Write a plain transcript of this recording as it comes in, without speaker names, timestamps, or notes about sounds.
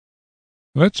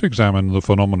Let's examine the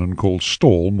phenomenon called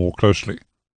stall more closely.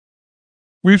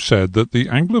 We've said that the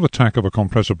angle of attack of a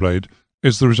compressor blade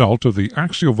is the result of the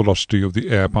axial velocity of the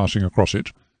air passing across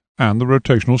it and the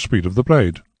rotational speed of the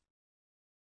blade.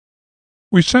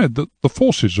 We said that the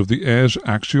forces of the air's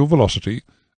axial velocity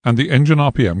and the engine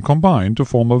RPM combine to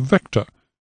form a vector,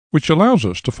 which allows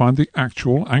us to find the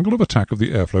actual angle of attack of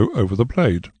the airflow over the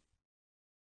blade.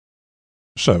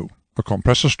 So, a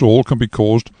compressor stall can be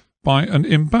caused by an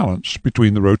imbalance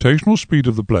between the rotational speed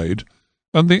of the blade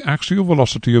and the axial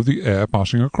velocity of the air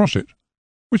passing across it,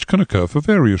 which can occur for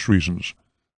various reasons,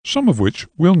 some of which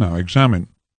we'll now examine.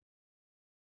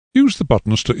 Use the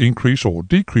buttons to increase or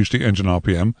decrease the engine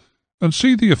RPM and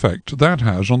see the effect that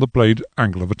has on the blade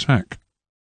angle of attack.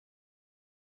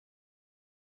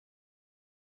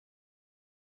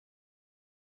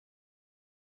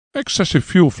 Excessive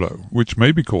fuel flow, which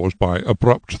may be caused by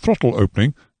abrupt throttle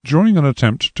opening during an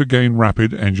attempt to gain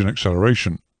rapid engine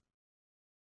acceleration.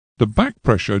 The back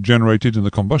pressure generated in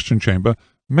the combustion chamber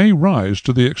may rise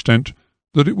to the extent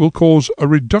that it will cause a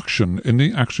reduction in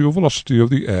the axial velocity of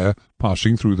the air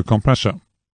passing through the compressor.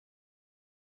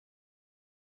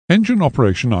 Engine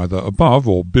operation either above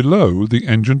or below the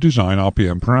engine design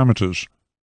RPM parameters.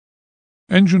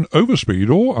 Engine overspeed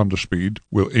or underspeed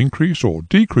will increase or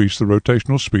decrease the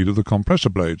rotational speed of the compressor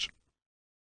blades.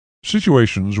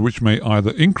 Situations which may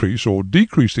either increase or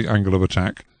decrease the angle of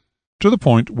attack to the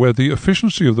point where the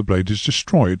efficiency of the blade is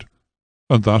destroyed,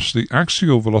 and thus the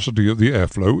axial velocity of the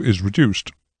airflow is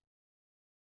reduced.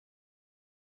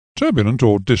 Turbulent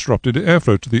or disrupted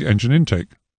airflow to the engine intake.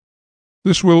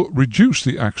 This will reduce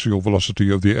the axial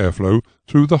velocity of the airflow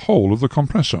through the whole of the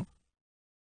compressor.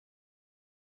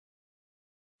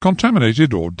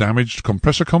 Contaminated or damaged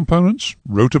compressor components,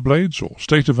 rotor blades or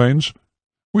stator vanes,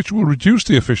 which will reduce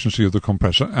the efficiency of the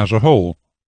compressor as a whole.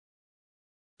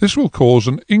 This will cause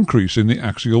an increase in the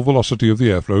axial velocity of the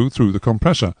airflow through the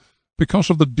compressor because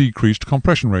of the decreased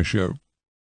compression ratio.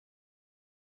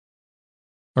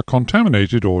 A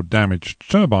contaminated or damaged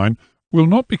turbine will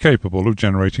not be capable of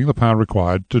generating the power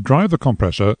required to drive the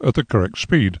compressor at the correct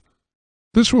speed.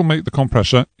 This will make the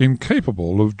compressor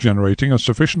incapable of generating a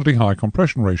sufficiently high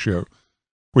compression ratio,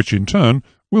 which in turn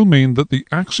will mean that the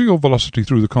axial velocity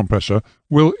through the compressor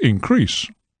will increase.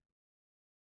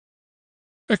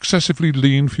 Excessively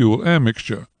lean fuel-air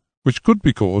mixture, which could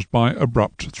be caused by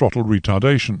abrupt throttle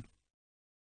retardation.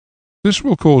 This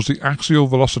will cause the axial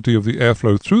velocity of the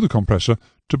airflow through the compressor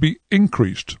to be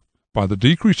increased by the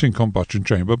decreasing combustion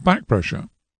chamber back pressure.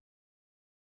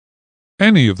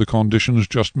 Any of the conditions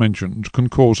just mentioned can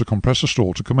cause a compressor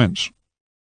stall to commence,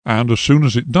 and as soon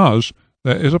as it does,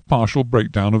 there is a partial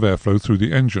breakdown of airflow through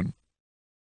the engine.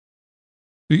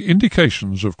 The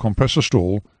indications of compressor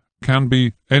stall can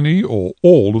be any or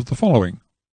all of the following.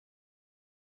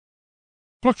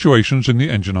 Fluctuations in the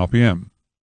engine RPM.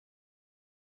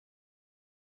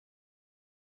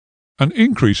 An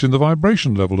increase in the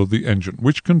vibration level of the engine,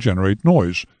 which can generate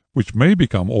noise, which may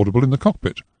become audible in the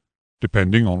cockpit,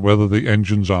 depending on whether the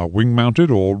engines are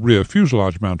wing-mounted or rear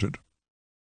fuselage-mounted.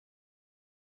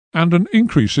 And an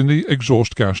increase in the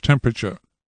exhaust gas temperature,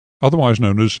 otherwise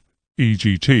known as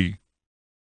EGT.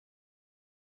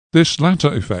 This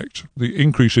latter effect, the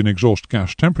increase in exhaust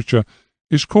gas temperature,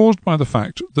 is caused by the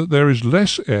fact that there is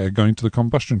less air going to the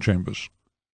combustion chambers.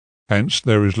 Hence,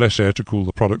 there is less air to cool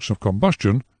the products of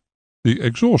combustion, the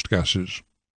exhaust gases.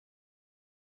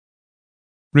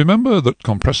 Remember that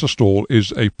compressor stall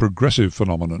is a progressive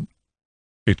phenomenon.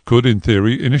 It could, in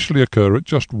theory, initially occur at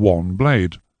just one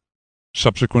blade,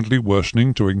 subsequently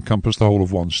worsening to encompass the whole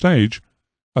of one stage,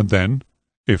 and then,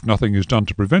 if nothing is done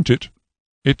to prevent it,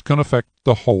 it can affect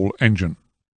the whole engine.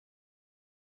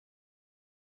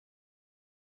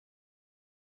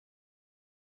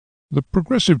 The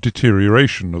progressive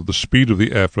deterioration of the speed of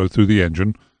the airflow through the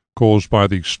engine, caused by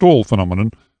the stall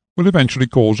phenomenon, will eventually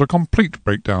cause a complete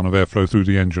breakdown of airflow through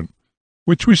the engine,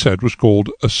 which we said was called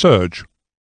a surge.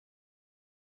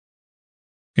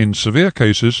 In severe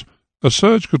cases, a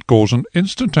surge could cause an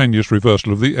instantaneous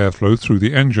reversal of the airflow through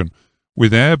the engine,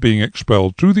 with air being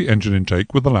expelled through the engine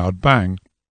intake with a loud bang.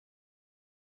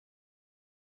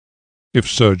 If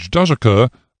surge does occur,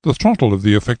 the throttle of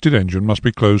the affected engine must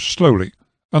be closed slowly,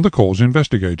 and the cause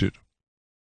investigated.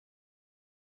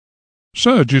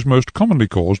 Surge is most commonly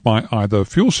caused by either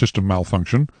fuel system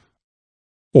malfunction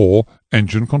or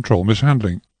engine control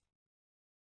mishandling.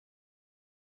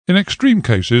 In extreme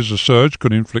cases, a surge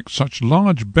can inflict such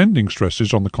large bending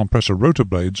stresses on the compressor rotor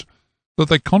blades that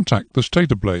they contact the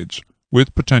stator blades,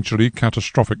 with potentially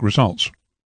catastrophic results.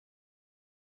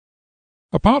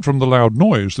 Apart from the loud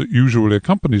noise that usually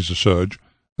accompanies a surge,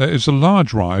 there is a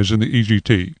large rise in the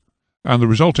EGT, and the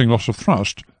resulting loss of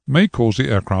thrust may cause the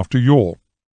aircraft to yaw.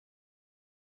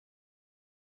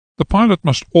 The pilot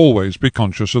must always be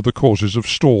conscious of the causes of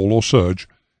stall or surge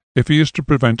if he is to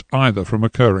prevent either from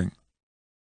occurring.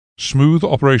 Smooth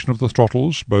operation of the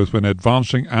throttles, both when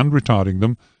advancing and retarding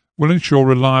them, will ensure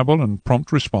reliable and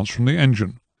prompt response from the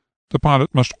engine. The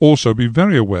pilot must also be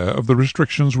very aware of the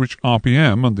restrictions which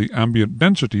RPM and the ambient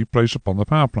density place upon the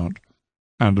power plant,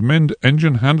 and amend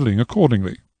engine handling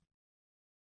accordingly.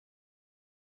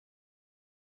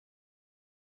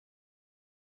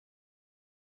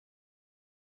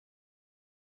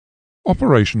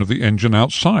 Operation of the engine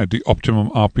outside the optimum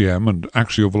RPM and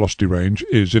axial velocity range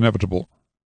is inevitable.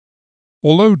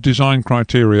 Although design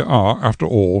criteria are, after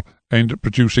all, aimed at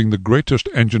producing the greatest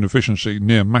engine efficiency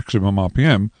near maximum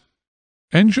RPM,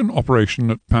 engine operation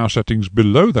at power settings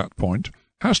below that point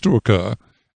has to occur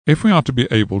if we are to be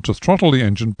able to throttle the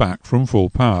engine back from full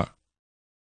power.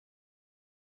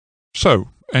 So,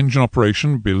 engine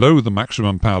operation below the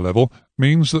maximum power level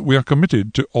means that we are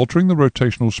committed to altering the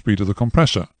rotational speed of the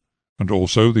compressor, and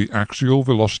also the axial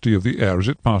velocity of the air as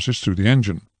it passes through the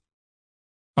engine.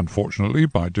 Unfortunately,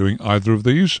 by doing either of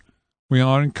these, we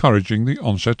are encouraging the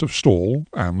onset of stall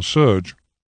and surge.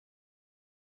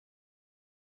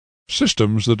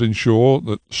 Systems that ensure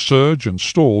that surge and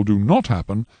stall do not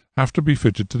happen have to be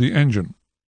fitted to the engine.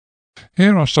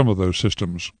 Here are some of those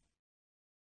systems.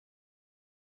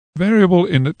 Variable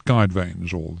Inlet Guide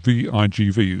Vanes, or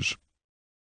VIGVs.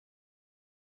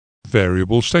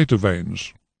 Variable Stator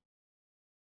Vanes.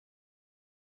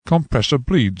 Compressor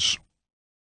bleeds.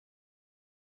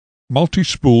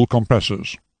 Multi-spool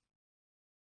compressors.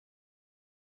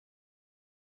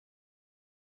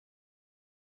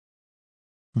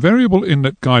 Variable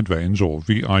Inlet Guide Vanes, or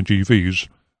VIGVs,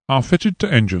 are fitted to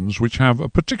engines which have a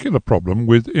particular problem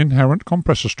with inherent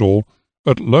compressor stall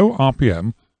at low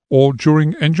RPM or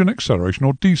during engine acceleration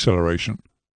or deceleration.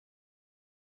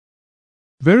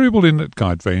 Variable Inlet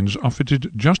Guide Vanes are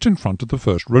fitted just in front of the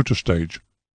first rotor stage.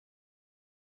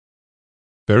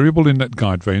 Variable Inlet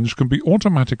Guide Vanes can be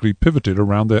automatically pivoted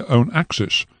around their own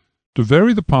axis to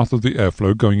vary the path of the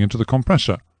airflow going into the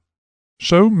compressor,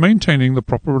 so maintaining the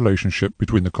proper relationship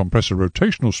between the compressor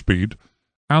rotational speed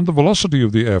and the velocity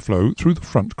of the airflow through the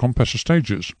front compressor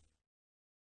stages.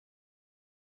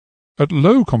 At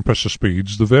low compressor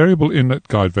speeds, the variable inlet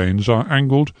guide vanes are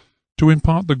angled to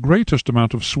impart the greatest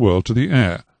amount of swirl to the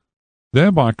air,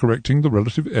 thereby correcting the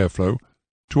relative airflow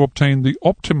to obtain the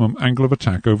optimum angle of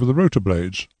attack over the rotor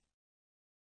blades.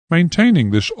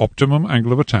 Maintaining this optimum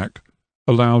angle of attack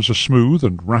allows a smooth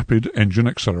and rapid engine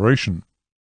acceleration.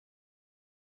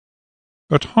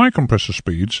 At high compressor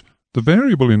speeds, the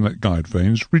variable inlet guide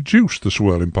vanes reduce the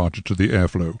swirl imparted to the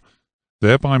airflow,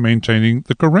 thereby maintaining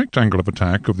the correct angle of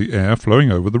attack of the air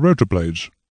flowing over the rotor blades.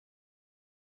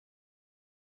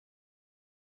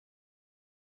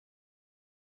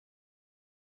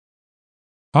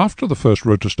 After the first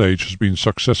rotor stage has been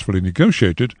successfully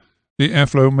negotiated, the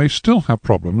airflow may still have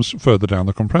problems further down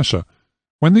the compressor,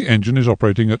 when the engine is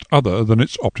operating at other than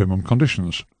its optimum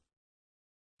conditions.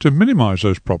 To minimize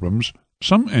those problems,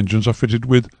 some engines are fitted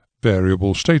with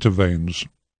variable stator vanes.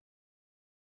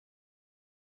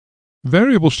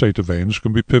 Variable stator vanes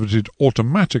can be pivoted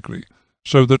automatically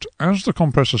so that as the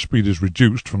compressor speed is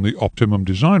reduced from the optimum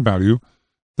design value,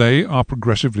 they are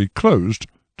progressively closed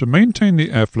to maintain the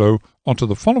airflow onto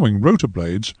the following rotor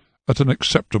blades at an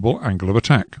acceptable angle of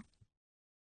attack.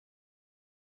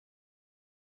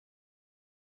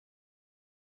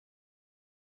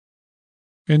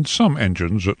 In some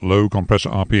engines at low compressor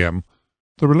RPM,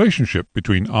 the relationship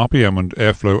between RPM and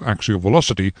airflow axial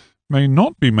velocity may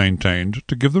not be maintained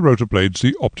to give the rotor blades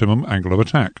the optimum angle of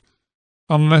attack,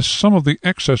 unless some of the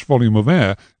excess volume of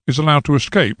air is allowed to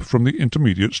escape from the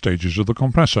intermediate stages of the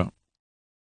compressor.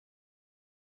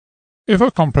 If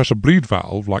a compressor bleed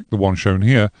valve, like the one shown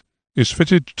here, is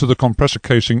fitted to the compressor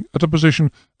casing at a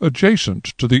position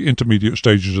adjacent to the intermediate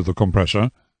stages of the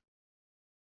compressor,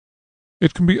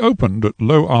 it can be opened at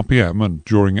low RPM and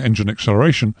during engine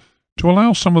acceleration to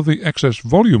allow some of the excess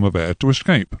volume of air to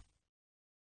escape.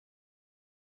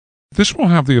 This will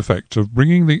have the effect of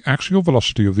bringing the axial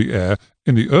velocity of the air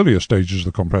in the earlier stages of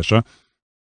the compressor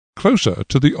closer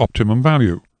to the optimum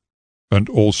value, and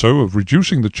also of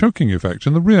reducing the choking effect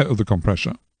in the rear of the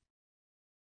compressor.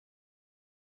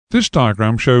 This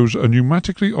diagram shows a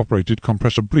pneumatically operated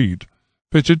compressor bleed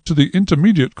fitted to the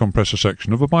intermediate compressor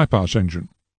section of a bypass engine.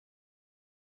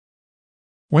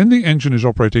 When the engine is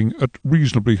operating at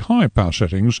reasonably high power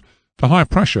settings, the high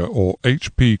pressure or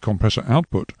HP compressor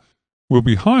output will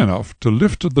be high enough to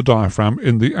lift the diaphragm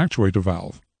in the actuator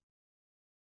valve.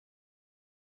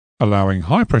 allowing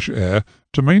high-pressure air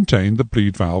to maintain the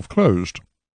bleed valve closed.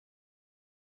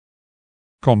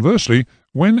 Conversely,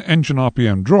 when engine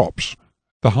RPM drops,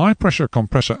 the high-pressure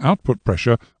compressor output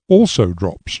pressure also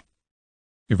drops.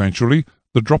 Eventually,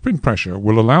 the drop in pressure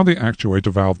will allow the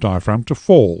actuator valve diaphragm to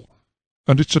fall,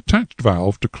 and its attached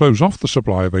valve to close off the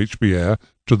supply of HP air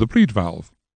to the bleed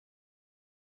valve.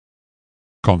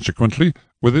 Consequently,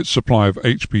 with its supply of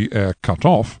HP air cut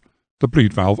off, the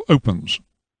bleed valve opens,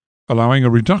 allowing a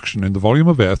reduction in the volume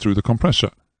of air through the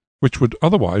compressor, which would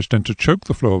otherwise tend to choke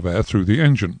the flow of air through the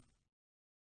engine.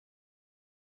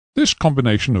 This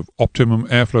combination of optimum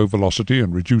airflow velocity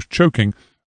and reduced choking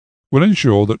will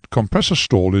ensure that compressor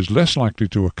stall is less likely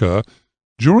to occur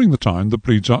during the time the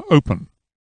bleeds are open,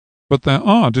 but there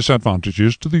are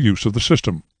disadvantages to the use of the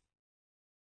system.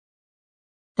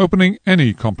 Opening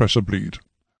any compressor bleed,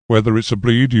 whether it's a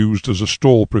bleed used as a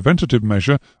stall preventative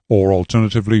measure or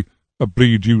alternatively a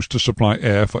bleed used to supply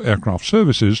air for aircraft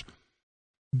services,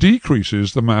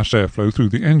 decreases the mass airflow through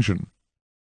the engine.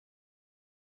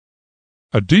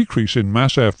 A decrease in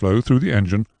mass airflow through the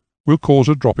engine will cause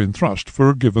a drop in thrust for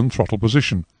a given throttle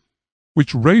position,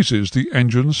 which raises the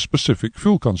engine's specific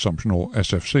fuel consumption, or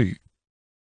SFC.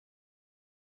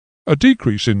 A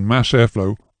decrease in mass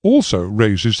airflow also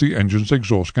raises the engine's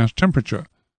exhaust gas temperature,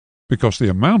 because the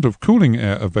amount of cooling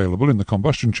air available in the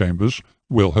combustion chambers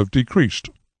will have decreased.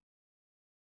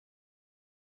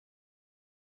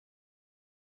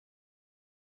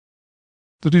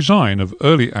 The design of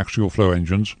early axial flow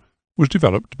engines was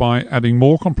developed by adding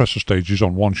more compressor stages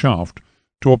on one shaft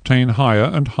to obtain higher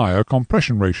and higher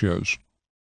compression ratios.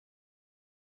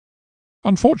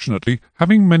 Unfortunately,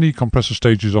 having many compressor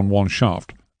stages on one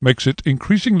shaft makes it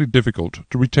increasingly difficult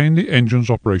to retain the engine's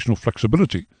operational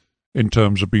flexibility in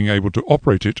terms of being able to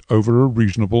operate it over a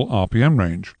reasonable RPM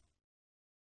range.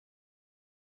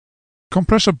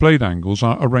 Compressor blade angles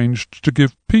are arranged to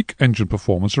give peak engine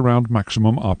performance around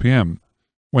maximum RPM,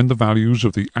 when the values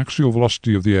of the axial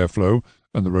velocity of the airflow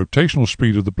and the rotational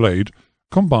speed of the blade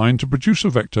combine to produce a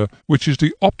vector which is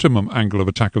the optimum angle of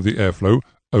attack of the airflow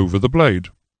over the blade.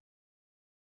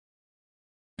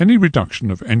 Any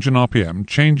reduction of engine RPM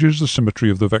changes the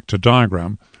symmetry of the vector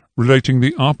diagram relating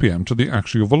the RPM to the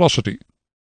axial velocity.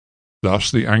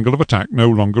 Thus, the angle of attack no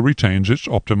longer retains its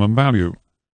optimum value.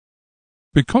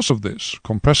 Because of this,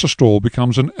 compressor stall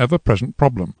becomes an ever-present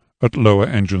problem at lower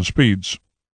engine speeds.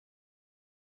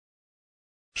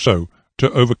 So,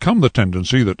 to overcome the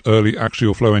tendency that early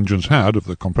axial flow engines had of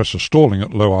the compressor stalling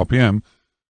at low RPM,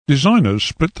 designers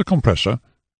split the compressor,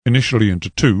 initially into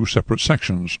two separate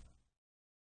sections.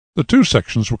 The two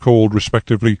sections were called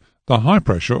respectively the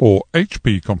high-pressure or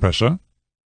HP compressor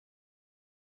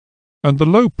and the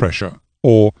low-pressure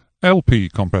or LP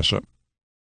compressor.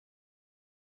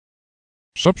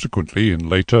 Subsequently, in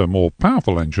later, more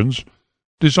powerful engines,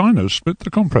 designers split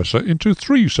the compressor into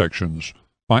three sections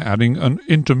by adding an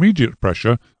intermediate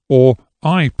pressure or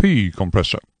IP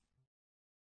compressor.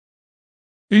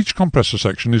 Each compressor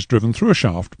section is driven through a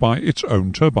shaft by its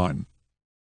own turbine.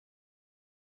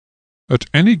 At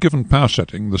any given power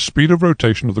setting, the speed of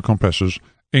rotation of the compressors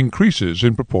increases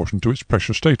in proportion to its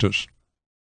pressure status.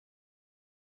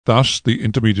 Thus, the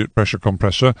intermediate pressure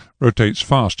compressor rotates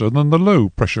faster than the low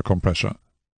pressure compressor,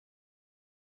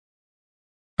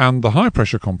 and the high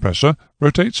pressure compressor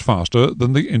rotates faster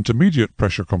than the intermediate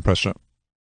pressure compressor.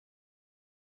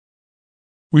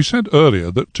 We said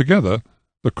earlier that together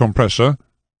the compressor,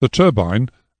 the turbine,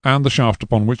 and the shaft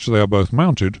upon which they are both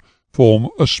mounted form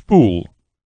a spool.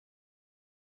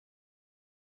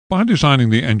 By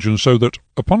designing the engine so that,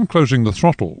 upon closing the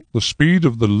throttle, the speed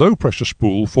of the low-pressure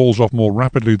spool falls off more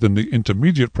rapidly than the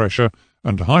intermediate pressure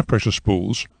and high-pressure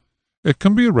spools, it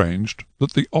can be arranged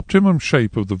that the optimum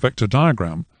shape of the vector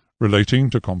diagram relating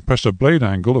to compressor blade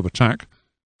angle of attack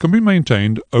can be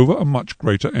maintained over a much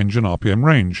greater engine RPM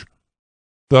range,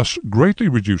 thus greatly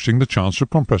reducing the chance of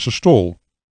compressor stall.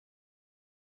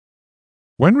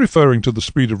 When referring to the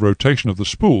speed of rotation of the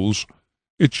spools,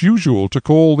 it's usual to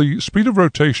call the speed of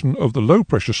rotation of the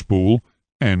low-pressure spool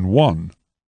N1,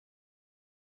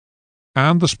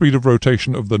 and the speed of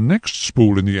rotation of the next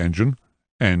spool in the engine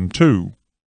N2.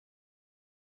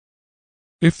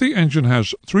 If the engine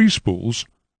has 3 spools,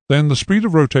 then the speed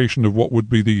of rotation of what would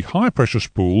be the high-pressure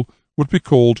spool would be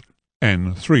called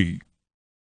N3.